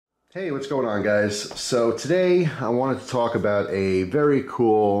Hey, what's going on, guys? So today I wanted to talk about a very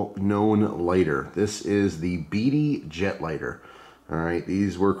cool known lighter. This is the Beattie jet lighter. All right,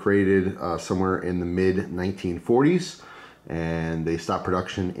 these were created somewhere in the mid 1940s and they stopped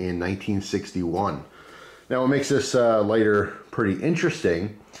production in 1961. Now what makes this lighter pretty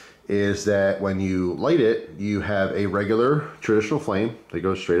interesting is that when you light it, you have a regular traditional flame that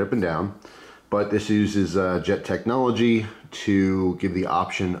goes straight up and down. But this uses jet technology to give the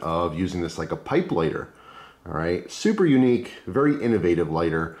option of using this like a pipe lighter. All right, super unique, very innovative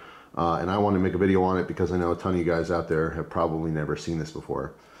lighter. And I want to make a video on it because I know a ton of you guys out there have probably never seen this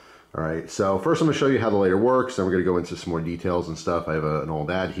before. All right, so first I'm going to show you how the lighter works, then we're going to go into some more details and stuff. I have an old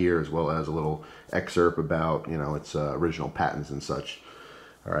ad here as well as a little excerpt about, you know, its original patents and such.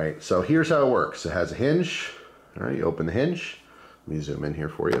 All right, so here's how it works. It has a hinge. All right, you open the hinge. Let me zoom in here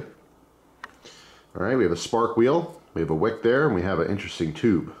for you. All right, we have a spark wheel, we have a wick there, and we have an interesting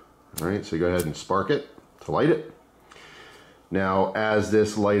tube. All right, so you go ahead and spark it to light it. Now, as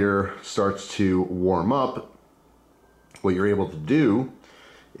this lighter starts to warm up, what you're able to do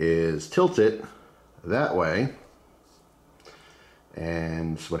is tilt it that way.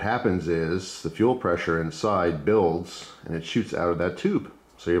 And what happens is the fuel pressure inside builds and it shoots out of that tube.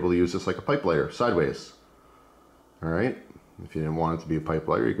 So you're able to use this like a pipe lighter, sideways. All right, if you didn't want it to be a pipe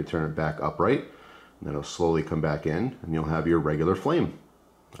lighter, you could turn it back upright. And then it'll slowly come back in and you'll have your regular flame,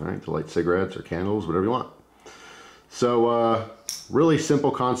 all right, to light cigarettes or candles, whatever you want. So really simple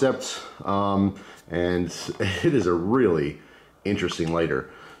concept, and it is a really interesting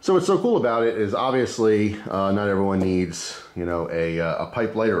lighter. So what's so cool about it is obviously not everyone needs, you know, a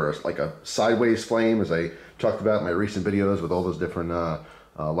pipe lighter or like a sideways flame, as I talked about in my recent videos with all those different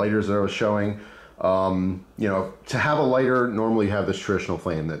lighters that I was showing. You know, to have a lighter, normally you have this traditional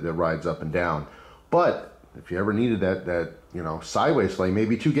flame that rides up and down. But if you ever needed that you know, sideways flame,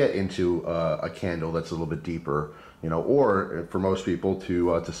 maybe to get into a candle that's a little bit deeper, you know, or for most people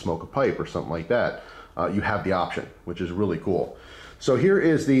to smoke a pipe or something like that, you have the option, which is really cool. So here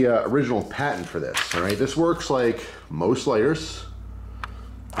is the original patent for this. All right, this works like most lighters.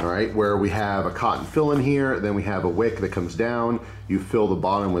 All right, where we have a cotton fill in here, then we have a wick that comes down. You fill the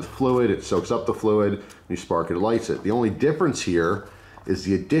bottom with fluid, it soaks up the fluid, you spark it, it lights it. The only difference here is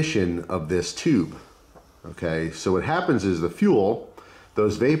the addition of this tube. Okay, so what happens is the fuel,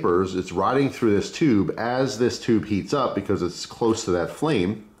 those vapors, it's riding through this tube. As this tube heats up, because it's close to that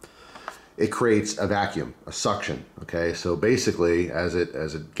flame, it creates a vacuum, a suction. Okay, so basically as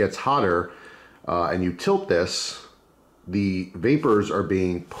it gets hotter and you tilt this, the vapors are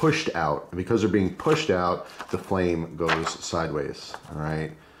being pushed out, and because they're being pushed out, the flame goes sideways. All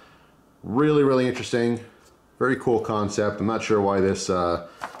right, really interesting. Very cool concept. I'm not sure why this,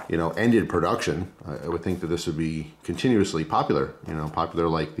 you know, ended production. I would think that this would be continuously popular, you know, popular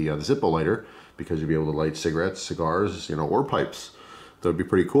like the Zippo lighter, because you'd be able to light cigarettes, cigars, you know, or pipes. That would be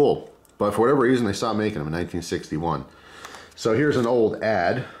pretty cool. But for whatever reason, they stopped making them in 1961. So here's an old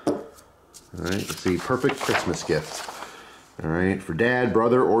ad. All right, let's see, perfect Christmas gift. All right, for dad,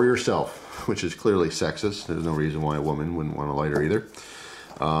 brother, or yourself, which is clearly sexist. There's no reason why a woman wouldn't want a lighter either.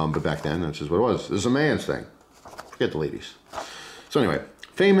 But back then, that's just what it was. This is a man's thing. Forget the ladies. So anyway,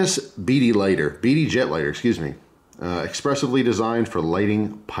 famous Beattie lighter, Beattie jet lighter, excuse me, expressively designed for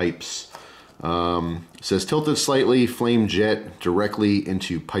lighting pipes. It says tilted slightly, flame jet directly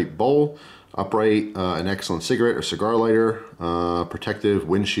into pipe bowl, upright, an excellent cigarette or cigar lighter, protective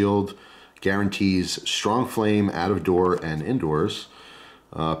windshield, guarantees strong flame out of door and indoors.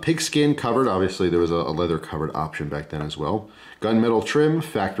 Pigskin covered, obviously there was a leather covered option back then as well. Gunmetal trim,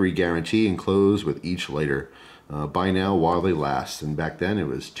 factory guarantee enclosed with each lighter. Buy now while they last, and back then it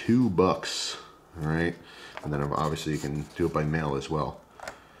was $2. All right, and then obviously you can do it by mail as well.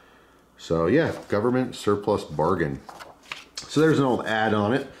 So yeah, government surplus bargain. So there's an old ad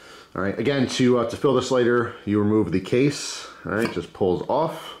on it. All right, again, to fill this lighter, you remove the case. All right, just pulls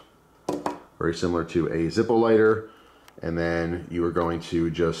off, very similar to a Zippo lighter, and then you are going to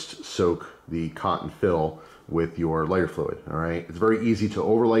just soak the cotton fill with your lighter fluid. All right, it's very easy to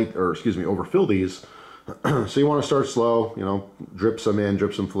overfill these. So you want to start slow, you know, drip some in,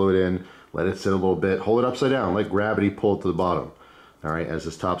 drip some fluid in, let it sit a little bit, hold it upside down, let gravity pull it to the bottom. All right, as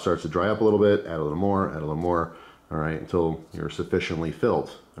this top starts to dry up a little bit, add a little more, add a little more, all right, until you're sufficiently filled.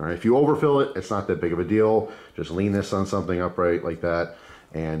 All right, if you overfill it, it's not that big of a deal. Just lean this on something upright like that,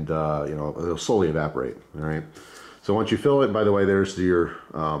 and you know, it'll slowly evaporate. All right, so once you fill it, by the way, there's your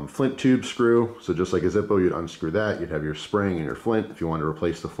flint tube screw. So just like a Zippo, you'd unscrew that, you'd have your spring and your flint if you wanted to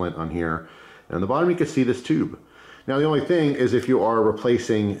replace the flint on here. And on the bottom you can see this tube. Now the only thing is, if you are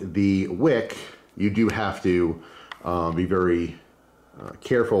replacing the wick, you do have to be very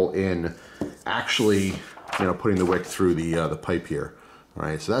careful in actually, you know, putting the wick through the pipe here. All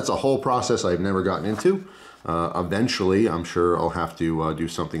right, so that's a whole process I've never gotten into. Eventually, I'm sure I'll have to do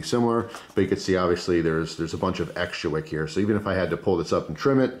something similar, but you can see obviously there's a bunch of extra wick here. So even if I had to pull this up and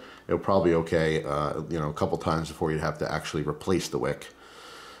trim it, it'll probably okay, you know, a couple times before you'd have to actually replace the wick.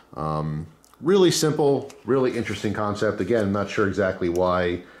 Really simple, really interesting concept. Again, I'm not sure exactly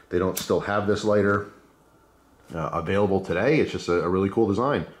why they don't still have this lighter available today. It's just a really cool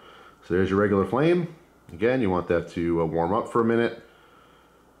design. So there's your regular flame. Again, you want that to warm up for a minute.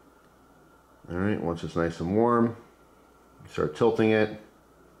 All right, once it's nice and warm, start tilting it.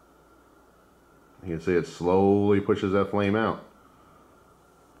 You can see it slowly pushes that flame out.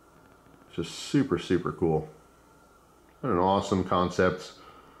 It's just super, super cool. What an awesome concept.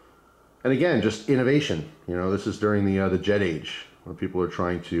 And again, just innovation. You know, this is during the jet age, where people are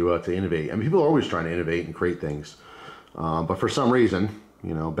trying to innovate. And people are always trying to innovate and create things. But for some reason,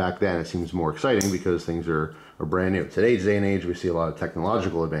 you know, back then it seems more exciting because things are brand new. Today's day and age, we see a lot of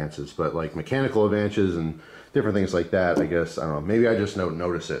technological advances, but like mechanical advances and different things like that, I guess, I don't know, maybe I just don't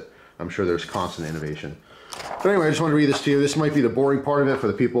notice it. I'm sure there's constant innovation. But anyway, I just wanted to read this to you. This might be the boring part of it for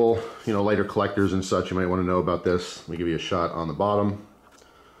the people, you know, lighter collectors and such. You might want to know about this. Let me give you a shot on the bottom.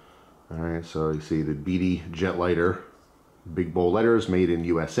 All right, so you see the Beattie jet lighter, big bold letters, made in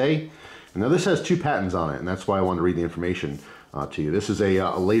USA. And now this has 2 patents on it, and that's why I wanted to read the information to you. This is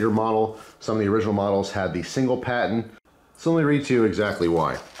a later model. Some of the original models had the single patent. So let me read to you exactly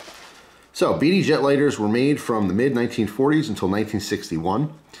why. So Beattie jet lighters were made from the mid-1940s until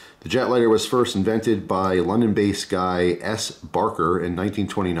 1961. The jet lighter was first invented by London-based guy S. Barker in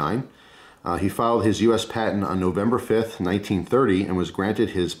 1929. He filed his U.S. patent on November 5th, 1930, and was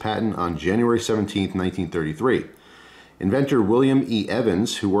granted his patent on January 17th, 1933. Inventor William E.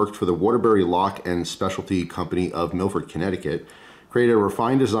 Evans, who worked for the Waterbury Lock and Specialty Company of Milford, Connecticut, created a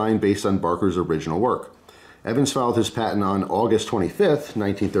refined design based on Barker's original work. Evans filed his patent on August 25th,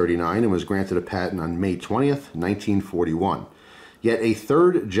 1939, and was granted a patent on May 20th, 1941. Yet a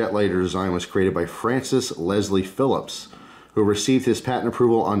third jet lighter design was created by Francis Leslie Phillips, who received his patent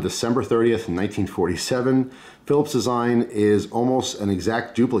approval on December 30th, 1947. Phillips' design is almost an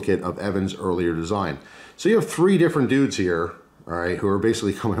exact duplicate of Evans' earlier design. So you have 3 different dudes here, all right, who are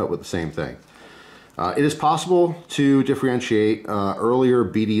basically coming up with the same thing. It is possible to differentiate earlier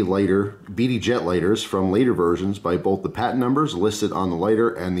Beattie jet lighters from later versions by both the patent numbers listed on the lighter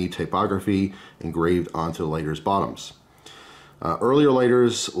and the typography engraved onto the lighter's bottoms. Earlier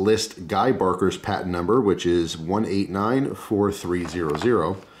lighters list Guy Barker's patent number, which is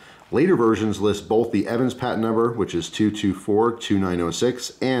 1894300. Later versions list both the Evans patent number, which is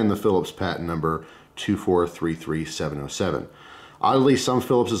 2242906, and the Phillips patent number, 2433707. Oddly, some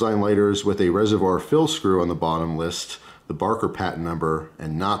Phillips design lighters with a reservoir fill screw on the bottom list the Barker patent number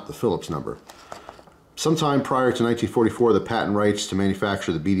and not the Phillips number. Sometime prior to 1944, the patent rights to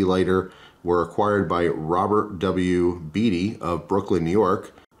manufacture the Beattie lighter were acquired by Robert W. Beattie of Brooklyn, New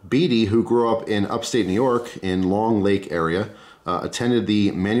York. Beattie, who grew up in upstate New York in Long Lake area, attended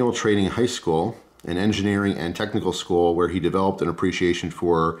the Manual Training High School, an engineering and technical school where he developed an appreciation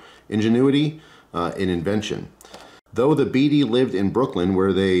for ingenuity in invention. Though the Beattie lived in Brooklyn,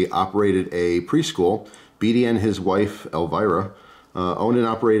 where they operated a preschool, Beattie and his wife, Elvira, owned and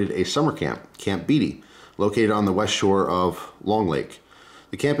operated a summer camp, Camp Beattie, located on the west shore of Long Lake.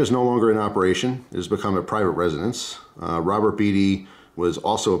 The camp is no longer in operation. It has become a private residence. Robert Beattie was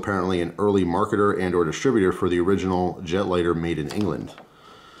also apparently an early marketer and or distributor for the original jet lighter made in England.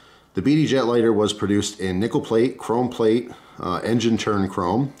 The Beattie jet lighter was produced in nickel plate, chrome plate, engine turn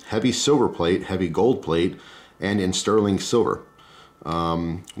chrome, heavy silver plate, heavy gold plate, and in sterling silver.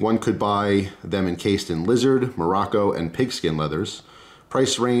 One could buy them encased in lizard, Morocco, and pigskin leathers.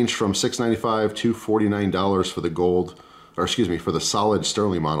 Price range from $6.95 to $49 for the gold, or excuse me, for the solid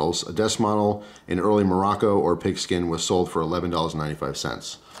sterling models. A desk model in early Morocco or pigskin was sold for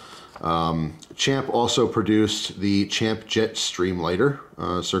 $11.95. Champ also produced the Champ Jet Stream lighter,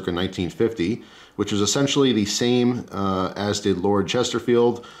 circa 1950, which was essentially the same as did Lord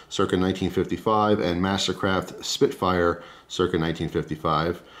Chesterfield, circa 1955, and Mastercraft Spitfire, circa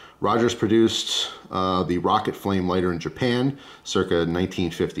 1955. Rogers produced the Rocket Flame lighter in Japan, circa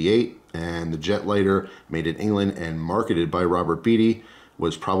 1958, and the jet lighter made in England and marketed by Robert Beattie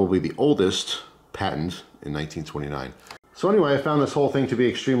was probably the oldest patent in 1929. So anyway, I found this whole thing to be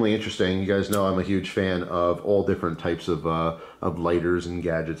extremely interesting. You guys know I'm a huge fan of all different types of lighters and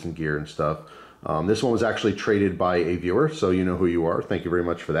gadgets and gear and stuff. This one was actually traded by a viewer, so you know who you are. Thank you very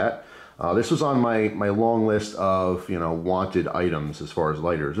much for that. This was on my long list of, you know, wanted items as far as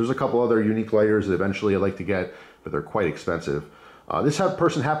lighters. There's a couple other unique lighters that eventually I'd like to get, but they're quite expensive. This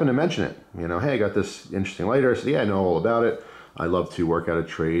person happened to mention it. You know, hey, I got this interesting lighter. I said, yeah, I know all about it. I love to work out a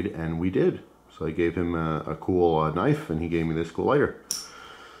trade, and we did. So I gave him a cool knife, and he gave me this cool lighter.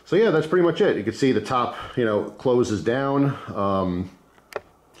 So yeah, that's pretty much it. You can see the top, you know, closes down.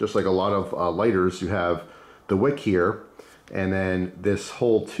 Just like a lot of lighters, you have the wick here, and then this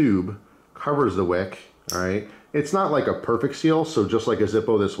whole tube covers the wick, all right? It's not like a perfect seal, so just like a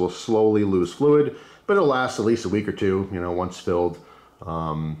Zippo, this will slowly lose fluid, but it'll last at least a week or two, you know, once filled, you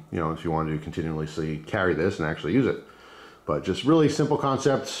know, if you want to continuously carry this and actually use it. But just really simple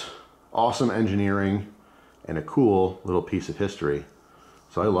concepts, awesome engineering, and a cool little piece of history.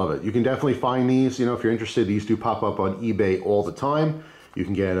 So I love it. You can definitely find these, you know, if you're interested. These do pop up on eBay all the time. You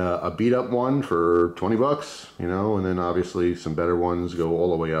can get a beat up one for 20 bucks, you know, and then obviously some better ones go all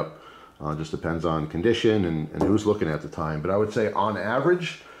the way up. Just depends on condition and who's looking at the time. But I would say on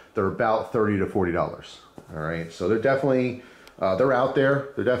average, they're about $30 to $40. All right, so they're definitely, they're out there.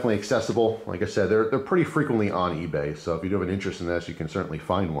 They're definitely accessible. Like I said, they're pretty frequently on eBay. So if you do have an interest in this, you can certainly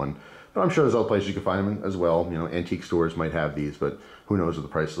find one. But I'm sure there's other places you can find them as well. You know, antique stores might have these, but who knows what the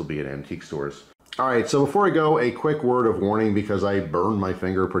prices will be at antique stores. All right, so before I go, a quick word of warning because I burned my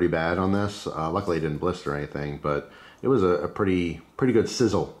finger pretty bad on this. Luckily, it didn't blister or anything, but it was a pretty good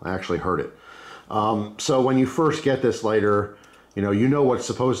sizzle. I actually heard it. So when you first get this lighter, you know what's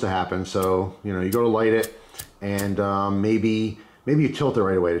supposed to happen. So, you know, you go to light it, and maybe you tilt it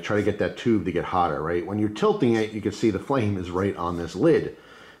right away to try to get that tube to get hotter, right? When you're tilting it, you can see the flame is right on this lid.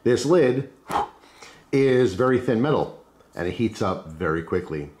 This lid is very thin metal, and it heats up very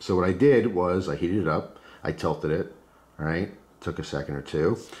quickly. So what I did was I heated it up, I tilted it, all right? Took a second or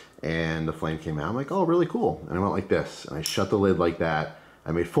two, and the flame came out. I'm like, oh, really cool. And I went like this, and I shut the lid like that.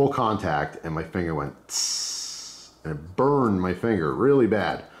 I made full contact, and my finger went tss, and it burned my finger really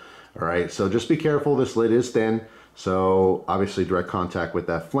bad. All right, so just be careful. This lid is thin, so obviously direct contact with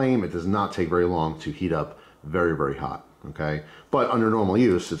that flame, it does not take very long to heat up very, very hot. Okay, but under normal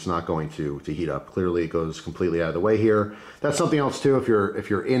use, it's not going to heat up. Clearly, it goes completely out of the way here. That's something else too. If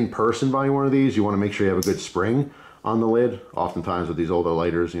you're in person buying one of these, you want to make sure you have a good spring on the lid. Oftentimes with these older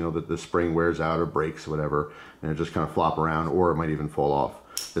lighters, you know, the spring wears out or breaks or whatever, and it just kind of flop around, or it might even fall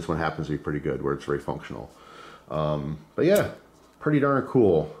off. This one happens to be pretty good, where it's very functional. But yeah, pretty darn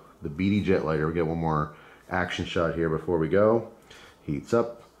cool. The Beattie jet lighter. We get one more action shot here before we go. Heats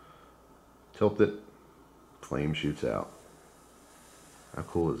up, tilt it. Flame shoots out. How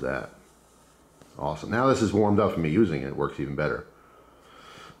cool is that? Awesome. Now this is warmed up from me using it. It works even better.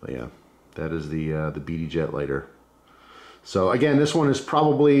 But yeah, that is the Beattie jet lighter. So again, this one is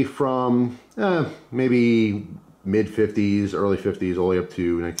probably from maybe mid 50s, early 50s, all the way up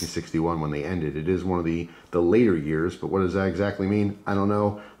to 1961 when they ended. It is one of the later years, but what does that exactly mean? I don't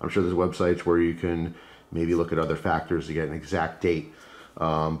know. I'm sure there's websites where you can maybe look at other factors to get an exact date.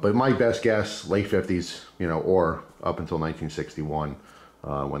 But my best guess, late 50s, you know, or up until 1961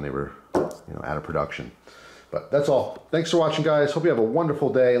 when they were, you know, out of production. But that's all. Thanks for watching, guys. Hope you have a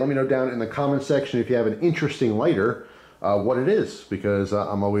wonderful day. Let me know down in the comment section if you have an interesting lighter, what it is, because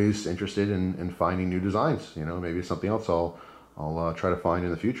I'm always interested in finding new designs. You know, maybe it's something else I'll try to find in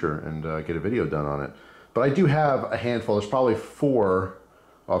the future and get a video done on it. But I do have a handful. There's probably 4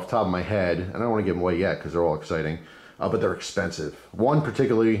 off the top of my head, and I don't want to give them away yet because they're all exciting. But they're expensive. One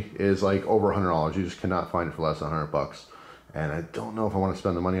particularly is like over $100. You just cannot find it for less than 100 bucks. And I don't know if I want to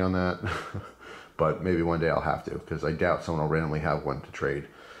spend the money on that, but maybe one day I'll have to, because I doubt someone will randomly have one to trade.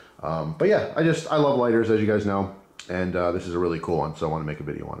 But yeah, I love lighters, as you guys know, and this is a really cool one, so I want to make a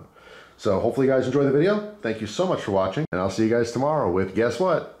video on it. So hopefully you guys enjoy the video. Thank you so much for watching, and I'll see you guys tomorrow with, guess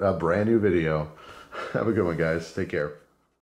what? A brand new video. Have a good one, guys. Take care.